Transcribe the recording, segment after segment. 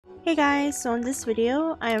Hey guys, so in this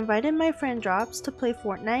video, I invited my friend Drops to play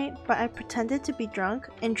Fortnite, but I pretended to be drunk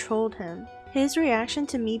and trolled him. His reaction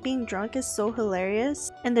to me being drunk is so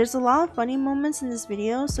hilarious, and there's a lot of funny moments in this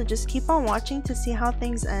video, so just keep on watching to see how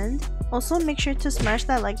things end. Also, make sure to smash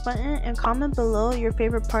that like button and comment below your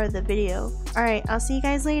favorite part of the video. Alright, I'll see you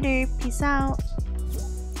guys later. Peace out.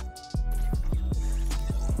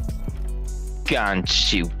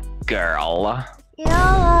 Gongzhugirl. Yo,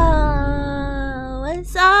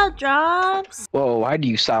 what's up, Drops? Whoa, why do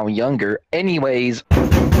you sound younger? Anyways.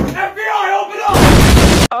 FBI, open up!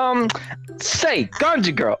 Say,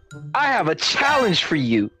 gongzhugirl, I have a challenge for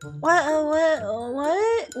you. What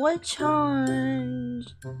challenge?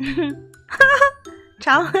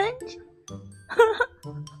 Challenge?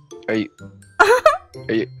 Are you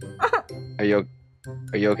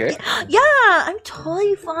okay? Yeah, I'm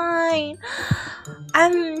totally fine.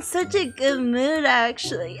 I'm in such a good mood,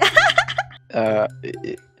 actually. Yeah,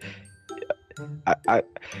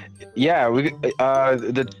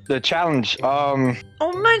 the challenge, Oh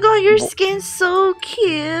my god, your skin's so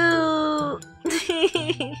cute.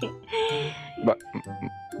 But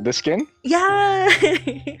the skin? Yeah,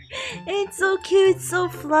 it's so cute, it's so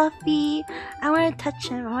fluffy. I want to touch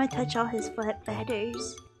him. I want to touch all his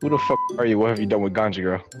feathers. Who the fuck are you? What have you done with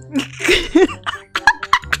gongzhugirl?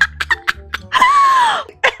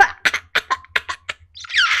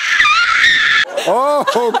 Oh,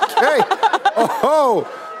 okay.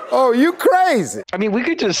 Oh, you crazy. I mean, we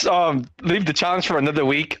could just leave the challenge for another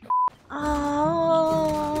week.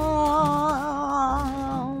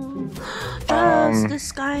 The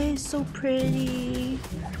sky is so pretty.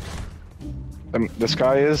 The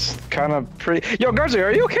sky is kind of pretty. Yo, gongzhugirl,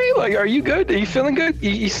 are you okay? Like, are you good? Are you feeling good?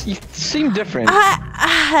 You seem different.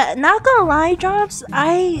 Not gonna lie, Drops.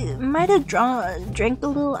 I might have drank a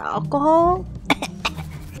little alcohol.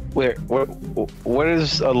 Wait, what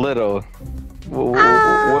is a little?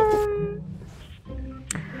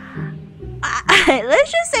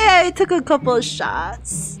 Let's just say I took a couple of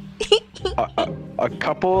shots. a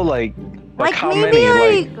couple, like how maybe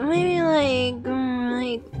many?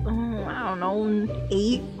 I don't know,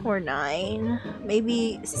 8 or 9,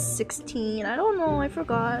 maybe 16. I don't know. I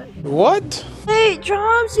forgot. What? Hey,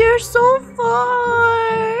 Drops, you're so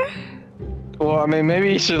far. Well, I mean,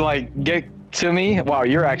 maybe you should like get to me. Wow,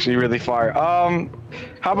 you're actually really far.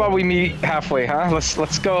 How about we meet halfway, huh?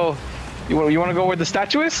 Let's go. You want to go where the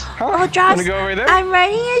statue is? Huh? Oh, Drops, Wanna go over there? I'm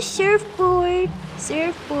riding a surfboard.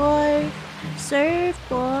 Surfboard.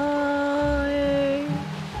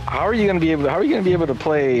 How are you gonna be able to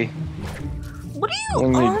play? What are you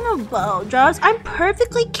on about, Drops? I'm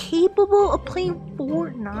perfectly capable of playing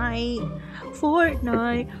Fortnite.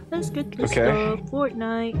 Let's get this stuff.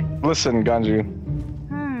 Fortnite. Listen, Gongzhu.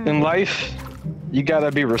 In life, you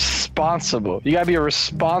gotta be responsible. You gotta be a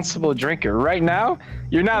responsible drinker. Right now,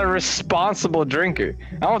 you're not a responsible drinker.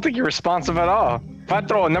 I don't think you're responsible at all. If I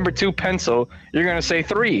throw a number 2 pencil, you're gonna say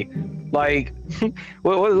 3. Like,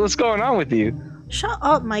 what's going on with you? Shut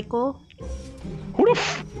up, Michael. Who the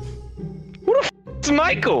f is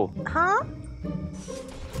Michael? Huh?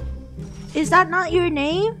 Is that not your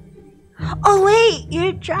name? Oh wait,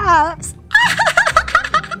 you're Drops.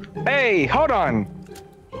 Hey, hold on.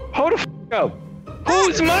 Hold the f up.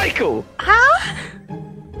 Who's Michael? Huh?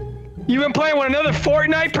 You been playing with another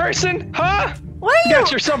Fortnite person? Huh? What are You you?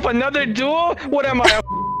 got yourself another duel? What am I,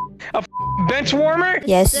 a bench warmer?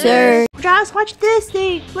 Yes, sir. Drops, watch this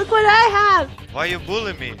thing. Look what I have. Why you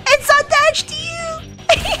bullying me? It's attached to you.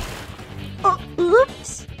 Oh,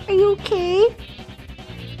 oops. Are you okay?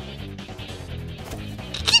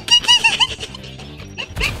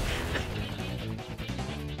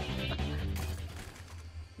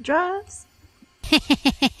 Drops?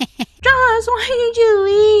 Drops, why did you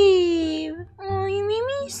leave? Oh, you made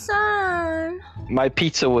me sad. My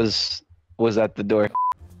pizza was at the door.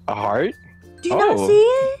 A heart? Do you not see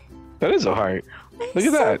it? That is a heart. It's Look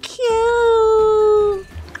at that. so cute.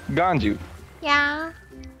 Gongzhu, Yeah.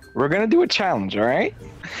 we're gonna do a challenge, all right?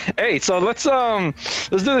 Hey, so let's do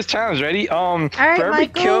this challenge. Ready? All right, for every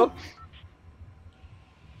Michael. kill.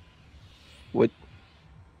 What?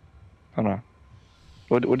 Hold on.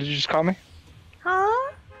 What did you just call me?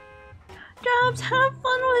 Huh? Drops, have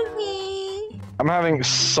fun with me. I'm having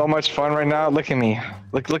so much fun right now. Look at me.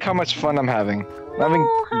 Look how much fun I'm having. I'm having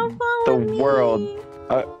have fun the with me. world.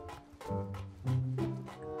 I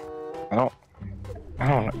don't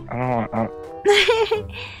want.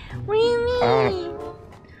 What do you mean?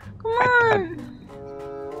 Come on.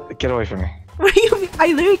 Get away from me. What do you mean? I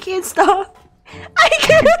literally can't stop. I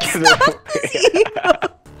can't stop to see you.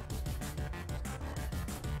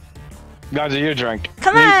 Gonzo, you're drunk.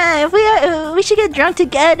 Come on, we should get drunk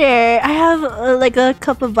together. I have like a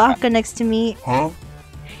cup of vodka next to me. Huh?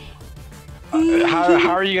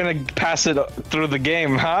 How are you gonna pass it through the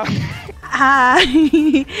game, huh?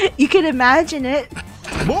 You can imagine it.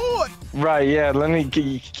 Boy! Right, yeah. Let me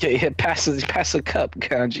pass the cup,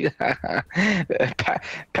 Gonzo.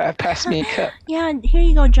 Pass me a cup. Yeah, here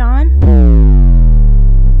you go, John.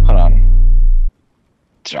 Hold on,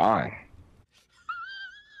 John.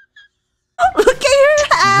 Look at your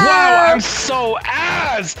ass! Wow, I'm so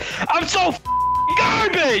ass! I'm so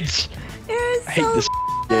garbage! You're I hate so this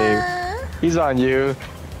game. He's on you.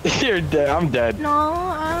 You're dead. I'm dead. No,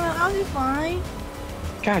 I'll be fine.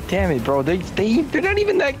 God damn it, bro. They're not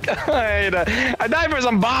even that good. I died for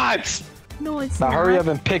some bots. No, it's Now not. hurry up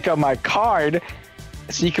and pick up my card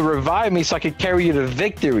so you can revive me so I can carry you to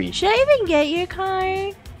victory. Should I even get your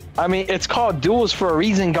card? I mean, it's called duels for a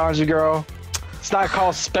reason, gongzhugirl. It's not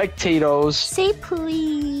called spectators. Say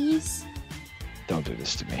please. Don't do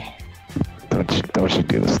this to me. Don't you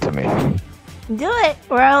do this to me. Do it,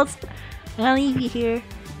 or else I'll leave you here.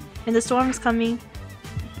 And the storm's coming.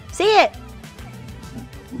 Say it!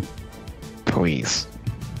 Please.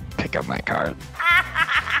 Pick up my card.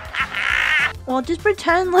 Well, just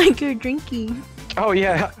pretend like you're drinking. Oh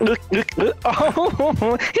yeah. Oh,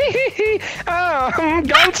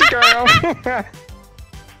 gongzhugirl.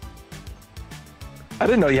 I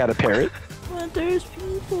didn't know you had a parrot. But there's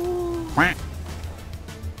people.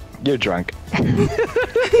 You're drunk.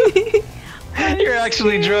 You're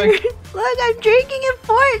actually drunk. Look, I'm drinking in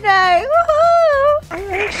Fortnite! Woohoo! I'm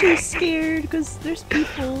actually scared because there's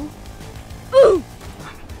people. Ooh!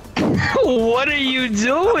 What are you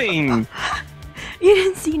doing? You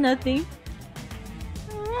didn't see nothing.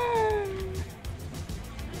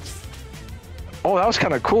 Oh, that was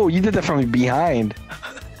kind of cool. You did that from behind.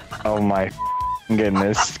 Oh my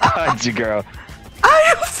goodness. Gongzhugirl.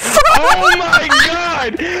 Oh my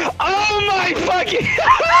god! Oh my fucking...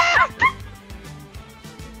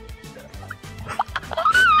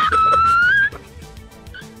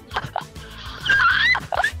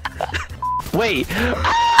 Wait.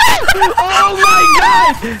 Oh my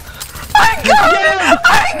god! I got him!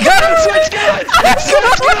 Switch guns!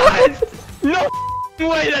 Switch guns! No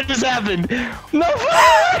way that just happened! No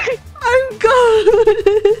way! I'm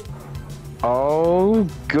good! Oh,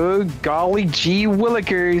 good golly gee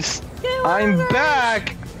willikers. I'm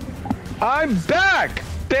back! I'm back,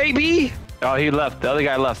 baby! Oh, he left. The other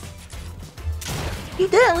guy left. He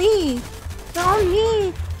didn't leave. Not on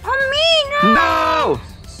me. On me, no! No!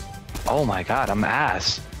 Oh my god, I'm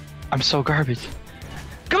ass. I'm so garbage.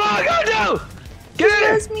 Come on, go do! Get in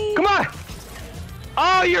That's here! me. Come on!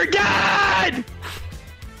 Oh, you're dead!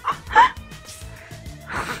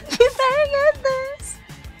 You better get this.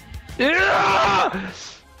 Yeah!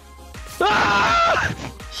 Ah!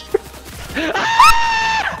 Ah!